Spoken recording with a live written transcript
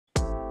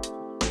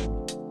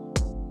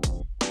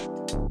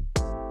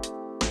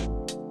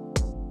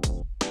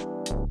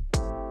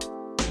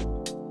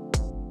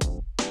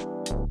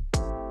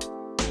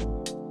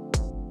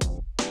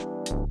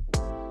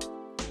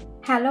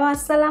Hello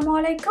আসসালামু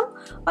আলাইকুম,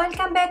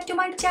 welcome back to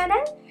my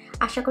channel.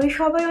 আশা করি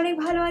সবাই অনেক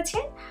ভালো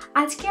আছেন।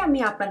 আজকে আমি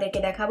আপনাদেরকে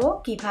দেখাবো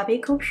কিভাবে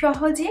খুব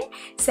সহজে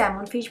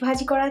স্যামন ফিশ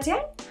ভাজি করা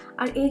যায়।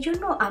 আর এই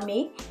জন্য আমি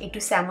একটু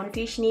স্যামন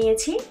ফিশ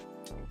নিয়েছি,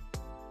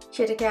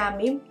 সেটাকে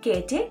আমি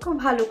কেটে খুব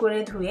ভালো করে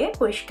ধুয়ে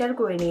পরিষ্কার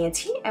করে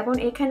নিয়েছি এবং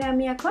এখানে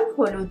আমি এখন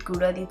হলুদ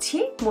গুঁড়া দিচ্ছি,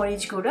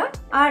 মরিচ গুঁড়া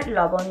আর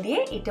লবণ দিয়ে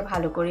এটা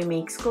ভালো করে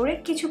মিক্স করে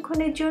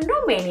কিছুক্ষণের জন্য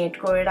ম্যারিনেট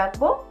করে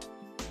রাখবো।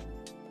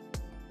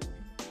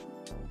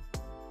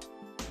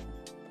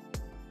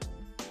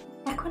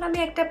 এখন আমি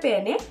একটা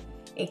প্যানে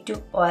একটু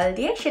অয়েল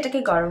দিয়ে সেটাকে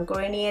গরম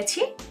করে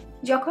নিয়েছি।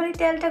 যখনই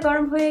তেলটা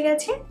গরম হয়ে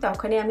গেছে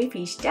তখনই আমি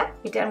ফিশটা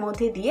এটার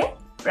মধ্যে দিয়ে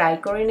ফ্রাই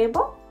করে নেব।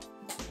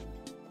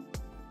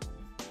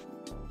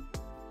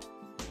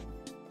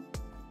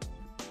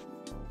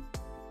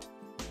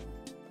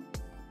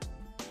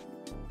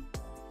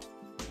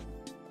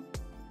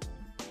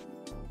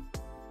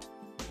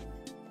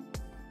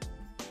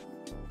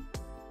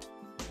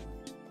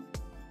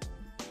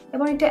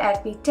 এবং এটা এক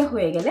পিঠটা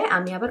হয়ে গেলে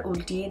আমি আবার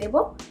উল্টিয়ে দেব।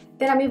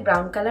 দেন আমি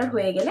ব্রাউন কালার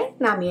হয়ে গেলে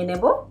নামিয়ে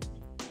নেব।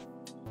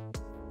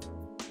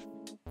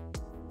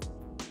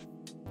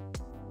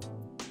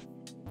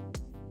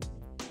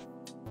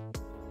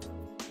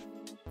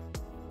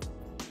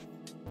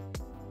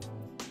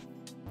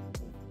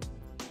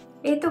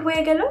 এই তো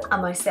হয়ে গেল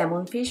আমার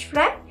স্যামন ফিশ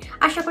ফ্রাই।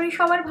 আশা করি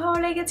সবার ভালো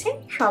লেগেছে।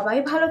 সবাই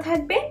ভালো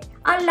থাকবে।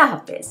 আল্লাহ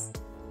হাফেজ।